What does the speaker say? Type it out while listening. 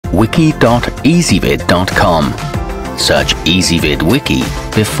wiki.ezvid.com. Search Ezvid Wiki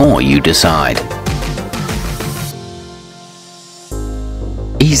before you decide.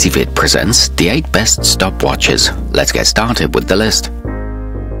 Ezvid presents the 8 best stopwatches. Let's get started with the list.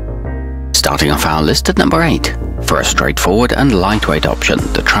 Starting off our list at number 8. For a straightforward and lightweight option,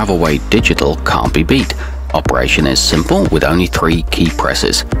 the Travelwey Digital can't be beat. Operation is simple with only 3 key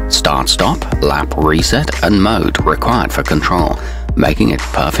presses: start, stop, lap, reset, and mode required for control, making it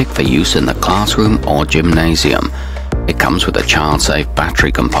perfect for use in the classroom or gymnasium. It comes with a child-safe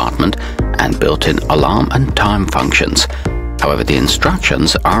battery compartment and built-in alarm and time functions. However, the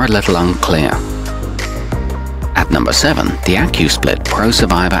instructions are a little unclear. At number 7, the accusplit Pro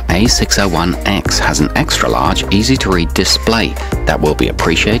Survivor A601X has an extra-large, easy-to-read display that will be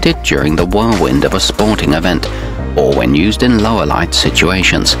appreciated during the whirlwind of a sporting event or when used in lower-light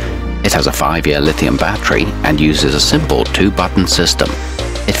situations. It has a 5-year lithium battery and uses a simple 2-button system.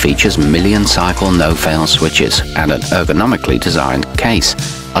 It features million-cycle no-fail switches and an ergonomically designed case,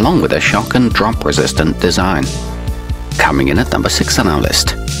 along with a shock and drop-resistant design. Coming in at number 6 on our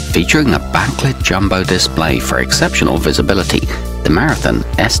list, featuring a backlit jumbo display for exceptional visibility, the Marathon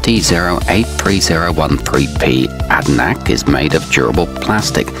ST083013P adanac is made of durable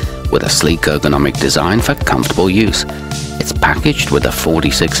plastic with a sleek ergonomic design for comfortable use. It's packaged with a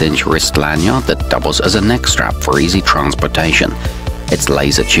 46-inch wrist lanyard that doubles as a neck strap for easy transportation. It's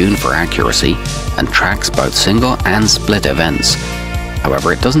laser-tuned for accuracy and tracks both single and split events.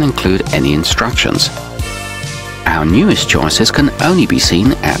 However, it doesn't include any instructions. Our newest choices can only be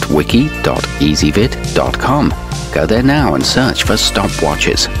seen at wiki.ezvid.com. Go there now and search for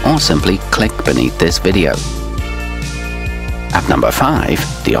stopwatches, or simply click beneath this video. At number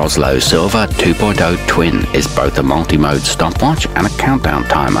 5, the Oslo Silver 2.0 Twin is both a multi-mode stopwatch and a countdown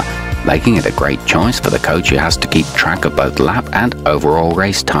timer, making it a great choice for the coach who has to keep track of both lap and overall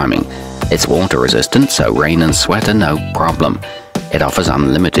race timing. It's water resistant, so rain and sweat are no problem. It offers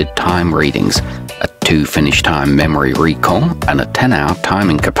unlimited time readings, a 2 finish time memory recall, and a 10-hour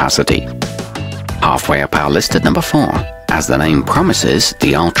timing capacity. Halfway up our list at number 4. As the name promises,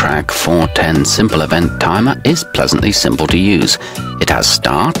 the ultrak 410 simple event timer is pleasantly simple to use. It has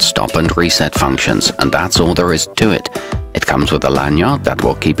start, stop, and reset functions, and that's all there is to it. It comes with a lanyard that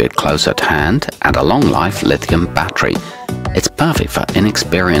will keep it close at hand and a long-life lithium battery. It's perfect for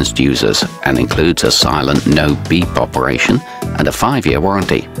inexperienced users and includes a silent no-beep operation and a 5-year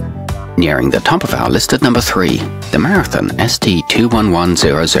warranty. Nearing the top of our list at number 3, the Marathon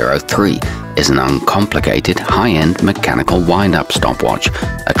ST211003 is an uncomplicated, high-end mechanical wind-up stopwatch,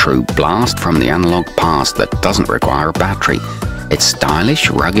 a true blast from the analog past that doesn't require a battery. It's stylish,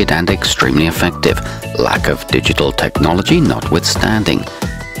 rugged, and extremely effective, lack of digital technology notwithstanding.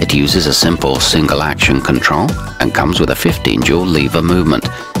 It uses a simple single-action control and comes with a 15-dual lever movement.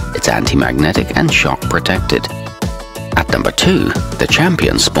 It's anti-magnetic and shock-protected. At number 2, the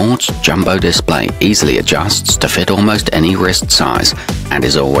Champion Sports Jumbo Display easily adjusts to fit almost any wrist size and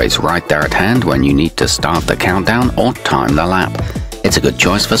is always right there at hand when you need to start the countdown or time the lap. It's a good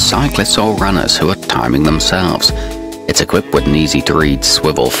choice for cyclists or runners who are timing themselves. It's equipped with an easy-to-read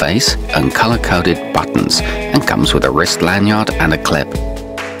swivel face and color-coded buttons and comes with a wrist lanyard and a clip.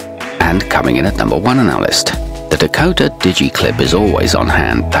 And coming in at number 1 on our list, the Dakota digi clip is always on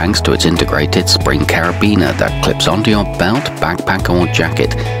hand thanks to its integrated spring carabiner that clips onto your belt, backpack, or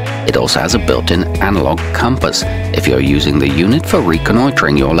jacket. It also has a built-in analog compass if you're using the unit for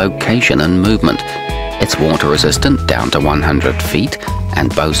reconnoitering your location and movement. It's water resistant down to 100 feet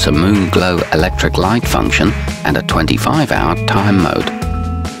and boasts a moon glow electric light function and a 25-hour time mode.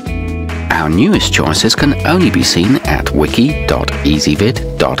 Our newest choices can only be seen at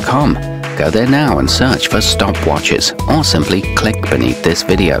wiki.ezvid.com. Go there now and search for stopwatches, or simply click beneath this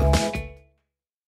video.